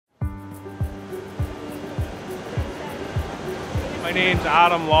My name's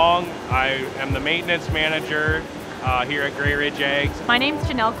Adam Long. I am the maintenance manager here at Grey Ridge Eggs. My name's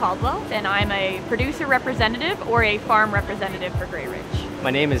Janelle Caldwell, and I'm a producer representative or a farm representative for Grey Ridge.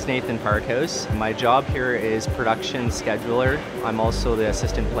 My name is Nathan Parkhouse. My job here is production scheduler. I'm also the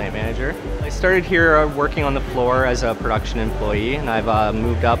assistant plant manager. I started here working on the floor as a production employee, and I've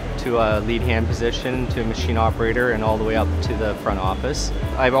moved up to a lead hand position, to a machine operator, and all the way up to the front office.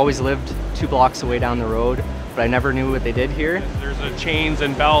 I've always lived 2 blocks away down the road, but I never knew what they did here. There's chains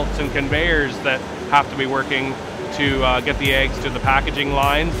and belts and conveyors that have to be working to get the eggs to the packaging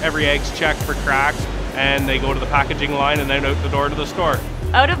lines. Every egg's checked for cracks, and they go to the packaging line and then out the door to the store.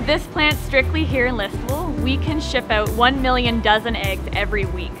 Out of this plant strictly here in Listowel, we can ship out 1 million dozen eggs every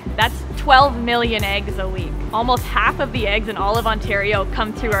week. That's 12 million eggs a week. Almost half of the eggs in all of Ontario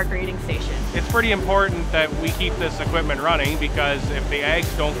come through our grading station. It's pretty important that we keep this equipment running, because if the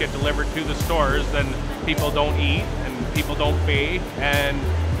eggs don't get delivered to the stores, then people don't eat and people don't pay, and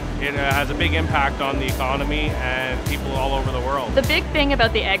it has a big impact on the economy and people all over the world. The big thing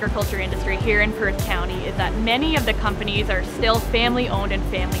about the agriculture industry here in Perth County is that many of the companies are still family owned and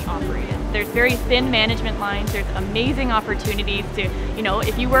family operated. There's very thin management lines, there's amazing opportunities to,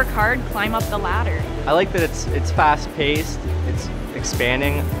 if you work hard, climb up the ladder. I like that it's fast paced, it's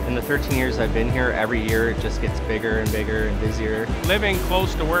expanding. In the 13 years I've been here, every year it just gets bigger and bigger and busier. Living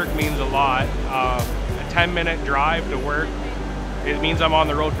close to work means a lot. A 10-minute drive to work, it means I'm on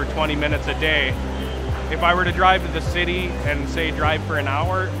the road for 20 minutes a day. If I were to drive to the city and say drive for an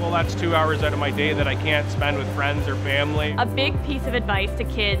hour, well, that's 2 hours out of my day that I can't spend with friends or family. A big piece of advice to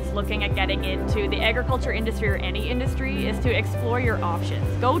kids looking at getting into the agriculture industry or any industry is to explore your options.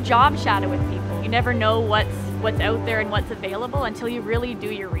 Go job shadow with people. You never know what's out there and what's available until you really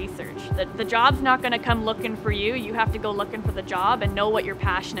do your research. The job's not going to come looking for you. You have to go looking for the job and know what you're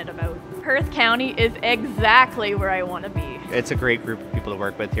passionate about. Perth County is exactly where I want to be. It's a great group of people to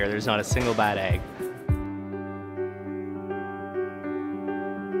work with here. There's not a single bad egg.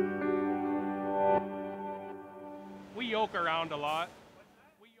 We yoke around a lot.